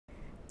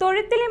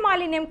തൊഴുത്തിലെ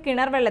മാലിന്യം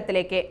കിണർ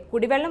വെള്ളത്തിലേക്ക്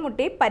കുടിവെള്ളം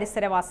മുട്ടി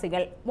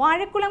പരിസരവാസികൾ.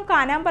 വാഴക്കുളം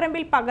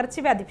കാനാമ്പറമ്പിൽ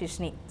പകർച്ചവ്യാധി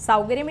ഭീഷണി.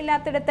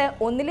 സൗകര്യമില്ലാത്തിടത്ത്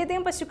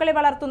ഒന്നിലധികം പശുക്കളെ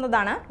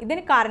വളർത്തുന്നതാണ്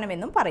ഇതിന്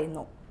കാരണമെന്നും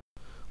പറയുന്നു.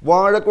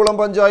 വാഴക്കുളം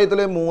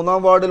പഞ്ചായത്തിലെ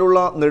 3-ാം വാർഡിലുള്ള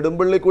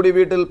നെടുമ്പള്ളിക്കുടി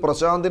വീട്ടിൽ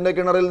പ്രശാന്തിന്റെ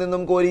കിണറിൽ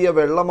നിന്നും കോരിയ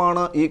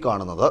വെള്ളമാണ് ഈ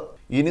കാണുന്നത്.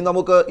 ഇനി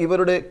നമുക്ക്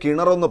ഇവരുടെ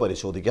കിണറൊന്ന്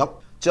പരിശോധിക്കാം.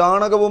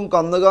 ചാണകവും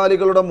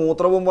കന്നുകാലികളുടെ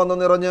മൂത്രവും വന്നു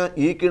നിറഞ്ഞ്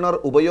ഈ കിണർ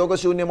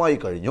ഉപയോഗശൂന്യമായി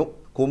കഴിഞ്ഞു.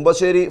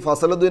 കുമ്പശ്ശേരി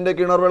ഫസലുദ്ദീന്റെ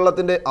കിണർ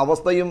വെള്ളത്തിന്റെ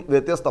അവസ്ഥയും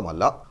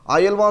വ്യത്യസ്തമല്ല.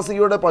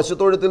 അയൽവാസിയുടെ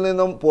പശുത്തൊഴുത്തിൽ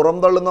നിന്നും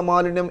പുറംതള്ളുന്ന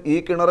മാലിന്യം ഈ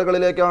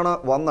കിണറുകളിലേക്കാണ്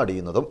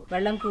വന്നടിയുന്നതും.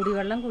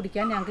 വെള്ളം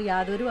കുടിക്കാൻ ഞങ്ങൾക്ക്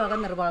യാതൊരു വക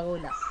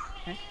നിർവാഹവുമില്ല.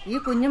 ഈ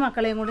കുഞ്ഞു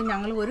മക്കളെയും കൊണ്ട്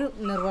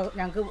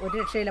ഞങ്ങൾക്ക് ഒരു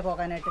രക്ഷയില്ല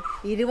പോകാനായിട്ട്.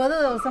 20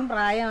 ദിവസം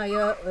പ്രായമായ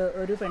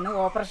ഒരു പെണ്ണ്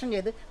ഓപ്പറേഷൻ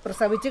ചെയ്ത്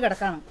പ്രസവിച്ച്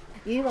കിടക്കാണ്.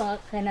 ഈ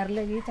കിണറിൽ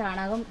ഈ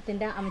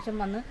ചാണകത്തിൻ്റെ അംശം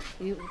വന്ന്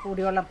ഈ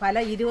കുടിവെള്ളം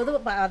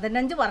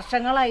 15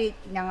 വർഷങ്ങളായി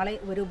ഞങ്ങളെ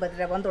ഒരു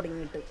ഉപദ്രവം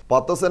തുടങ്ങിയിട്ട്.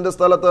 10 സെന്റ്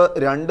സ്ഥലത്ത്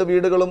 2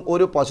 വീടുകളും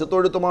ഒരു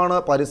പശുത്തൊഴുത്തുമാണ്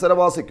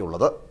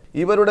പരിസരവാസിക്കുള്ളത്.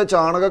 ഇവരുടെ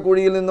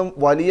ചാണകക്കുഴിയിൽ നിന്നും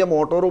വലിയ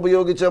മോട്ടോർ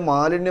ഉപയോഗിച്ച്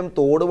മാലിന്യം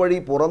തോട് വഴി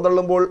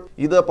പുറന്തള്ളുമ്പോൾ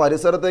ഇത്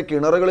പരിസരത്തെ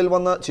കിണറുകളിൽ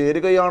വന്ന്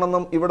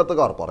ചേരുകയാണെന്നും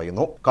ഇവിടത്തുകാർ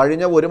പറയുന്നു.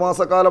 കഴിഞ്ഞ 1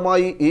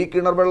 മാസക്കാലമായി ഈ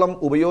കിണർ വെള്ളം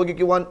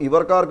ഉപയോഗിക്കുവാൻ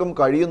ഇവർക്കാർക്കും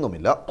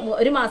കഴിയുന്നുമില്ല.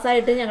 1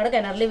 മാസമായിട്ട് ഞങ്ങളുടെ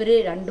കിണറിൽ ഇവർ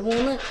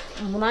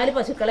 2-3-4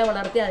 പശുക്കളെ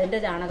വളർത്തി അതിൻ്റെ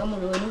ചാണകം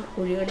മുഴുവനും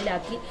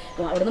കുഴികളിലാക്കി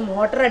അവിടുന്ന്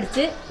മോട്ടർ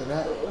അടിച്ച്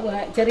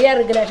ചെറിയ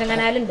റെഗുലേഷൻ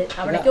കനാലുണ്ട്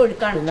അവിടേക്ക്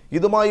ഒഴുക്കാണ്.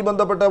 ഇതുമായി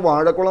ബന്ധപ്പെട്ട്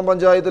വാഴക്കുളം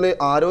പഞ്ചായത്തിലെ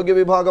ആരോഗ്യ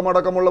വിഭാഗം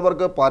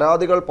അടക്കമുള്ളവർക്ക്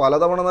പരാതികൾ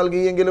പലതവണ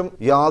നൽകിയെങ്കിലും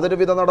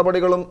യാതൊരുവിധ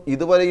നടപടികളും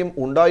ഇതുവരെയും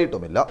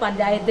ഉണ്ടായിട്ടുമില്ല.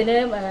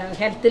 പഞ്ചായത്തിലും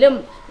ഹെൽത്തിലും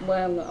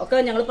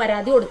ഒക്കെ ഞങ്ങൾ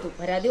പരാതി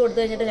കൊടുത്തു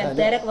കഴിഞ്ഞിട്ട്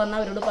ഹെൽത്തുകാരൊക്കെ വന്ന്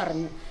അവരോട്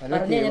പറഞ്ഞു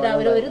കഴിഞ്ഞിട്ട്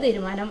അവരൊരു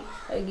തീരുമാനം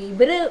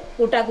ഇവര്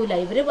കൂട്ടാക്കൂല.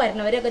 ഇവര്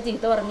വരുന്നവരെയൊക്കെ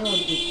ചീത്ത പറഞ്ഞു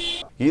കൊടുക്കും.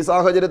 ഈ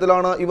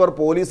സാഹചര്യത്തിലാണ് ഇവർ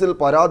പോലീസിൽ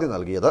പരാതി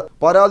നൽകിയത്.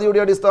 പരാതിയുടെ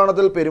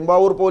അടിസ്ഥാനത്തിൽ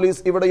പെരുമ്പാവൂർ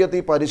പോലീസ് ഇവിടെയെത്തി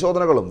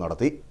പരിശോധനകളും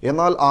നടത്തി.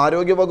 എന്നാൽ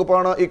ആരോഗ്യ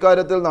വകുപ്പാണ്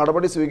ഇക്കാര്യത്തിൽ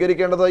നടപടി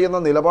സ്വീകരിക്കേണ്ടത് എന്ന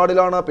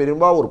നിലപാടിലാണ്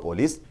പെരുമ്പാവൂർ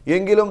പോലീസ്.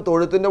 എങ്കിലും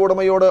തൊഴുത്തിന്റെ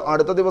ഉടമയോട്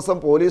അടുത്ത ദിവസം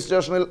പോലീസ്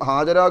സ്റ്റേഷനിൽ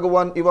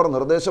ഹാജരാകുവാൻ ഇവർ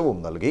നിർദ്ദേശവും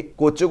നൽകി.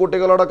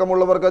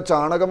 കൊച്ചുകുട്ടികളടക്കമുള്ളവർക്ക്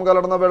ചാണകം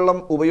കലർന്ന വെള്ളം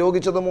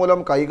ഉപയോഗിച്ചത്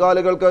മൂലം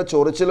കൈകാലുകൾക്ക്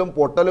ചൊറിച്ചിലും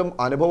പൊട്ടലും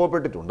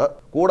അനുഭവപ്പെട്ടിട്ടുണ്ട്.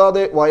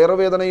 കൂടാതെ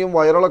വയറുവേദനയും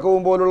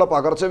വയറിളക്കവും പോലുള്ള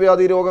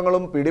പകർച്ചവ്യാധി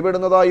രോഗങ്ങളും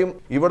പിടിപെടുന്നതായും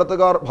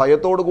ഇവിടത്തുകാർ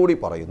ഭയത്തോടുകൂടി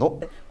പറയുന്നു.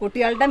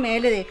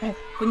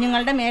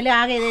 കുഞ്ഞുങ്ങളുടെ മേലെ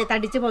ആകെ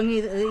തടിച്ചു പൊങ്ങി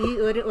ഈ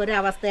ഒരു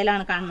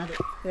അവസ്ഥയിലാണ് കാണുന്നത്.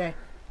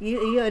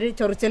 ഈ ഒരു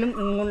ചൊറിച്ചലും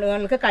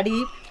കുഞ്ഞുങ്ങൾക്ക്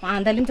കടിയും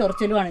മാന്തലും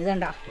ചൊറിച്ചലുമാണ്.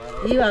 ഇതുണ്ട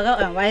ഈ വക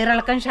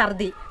വയറിളക്കം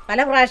ഛർദി പല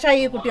പ്രാവശ്യമായി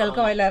ഈ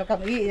കുട്ടികൾക്ക്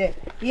വയറിളക്കം.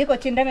 ഈ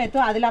കൊച്ചിൻ്റെ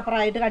മേത്തും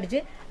അതിലപ്പുറമായിട്ട്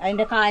കടിച്ച്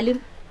അതിൻ്റെ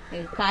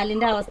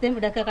കാലിൻ്റെ അവസ്ഥയും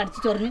ഇവിടെയൊക്കെ കടിച്ച്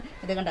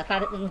ഇത് കണ്ട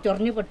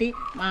ചൊറിഞ്ഞ് പൊട്ടി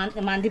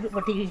മാന്തി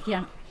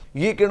പൊട്ടിയിരിക്കുകയാണ്.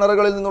 ഈ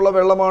കിണറുകളിൽ നിന്നുള്ള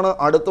വെള്ളമാണ്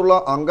അടുത്തുള്ള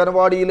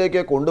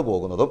അംഗൻവാടിയിലേക്ക്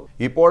കൊണ്ടുപോകുന്നതും.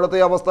 ഇപ്പോഴത്തെ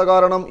അവസ്ഥ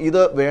കാരണം ഇത്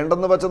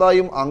വേണ്ടെന്ന്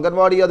വെച്ചതായും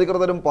അംഗൻവാടി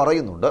അധികൃതരും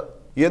പറയുന്നുണ്ട്.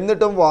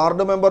 എന്നിട്ടും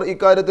വാർഡ് മെമ്പർ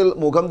ഇക്കാര്യത്തിൽ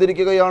മുഖം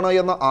തിരിക്കുകയാണ്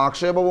എന്ന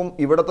ആക്ഷേപവും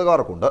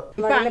ഇവിടത്തുകാർക്കുണ്ട്.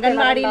 ഇപ്പൊ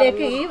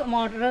അംഗൻവാടിയിലേക്ക് ഈ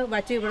മോട്ടോർ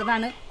വച്ച്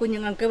ഇവിടുന്നാണ്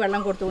കുഞ്ഞുങ്ങൾക്ക്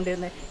വെള്ളം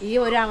കൊടുത്തുകൊണ്ടിരുന്നത്. ഈ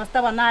ഒരു അവസ്ഥ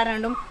വന്ന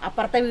ആരാണ്ടും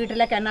അപ്പുറത്തെ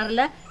വീട്ടിലെ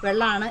കിണറിലെ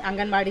വെള്ളമാണ്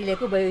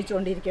അംഗൻവാടിയിലേക്ക്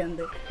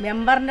ഉപയോഗിച്ചുകൊണ്ടിരിക്കുന്നത്.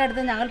 മെമ്പറിൻ്റെ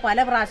അടുത്ത് ഞങ്ങൾ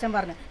പല പ്രാവശ്യം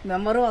പറഞ്ഞു.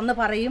 മെമ്പർ വന്ന്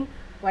പറയും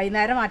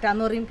വൈകുന്നേരം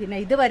മാറ്റാന്ന് പറയും. പിന്നെ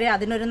ഇതുവരെ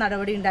അതിനൊരു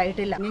നടപടി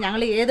ഉണ്ടായിട്ടില്ല.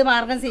 ഞങ്ങൾ ഏത്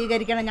മാർഗം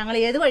സ്വീകരിക്കണം, ഞങ്ങൾ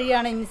ഏത്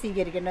വഴിയാണ് ഇനി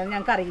സ്വീകരിക്കേണ്ടത്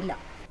ഞങ്ങൾക്കറിയില്ല.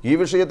 ഈ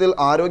വിഷയത്തിൽ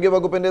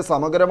ആരോഗ്യവകുപ്പിന്റെ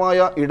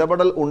സമഗ്രമായ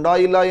ഇടപെടൽ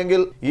ഉണ്ടായില്ല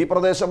എങ്കിൽ ഈ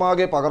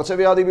പ്രദേശമാകെ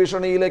പകർച്ചവ്യാധി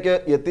ഭീഷണിയിലേക്ക്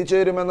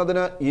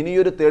എത്തിച്ചേരുമെന്നതിന്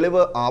ഇനിയൊരു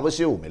തെളിവ്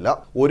ആവശ്യവുമില്ല.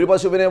 ഒരു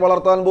പശുവിനെ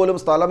വളർത്താൻ പോലും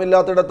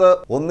സ്ഥലമില്ലാത്തിടത്ത്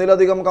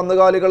ഒന്നിലധികം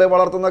കന്നുകാലികളെ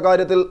വളർത്തുന്ന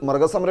കാര്യത്തിൽ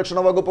മൃഗസംരക്ഷണ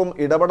വകുപ്പും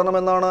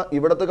ഇടപെടണമെന്നാണ്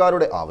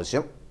ഇവിടത്തുകാരുടെ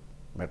ആവശ്യം.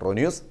 Metro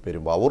news,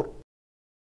 Perumbavoor.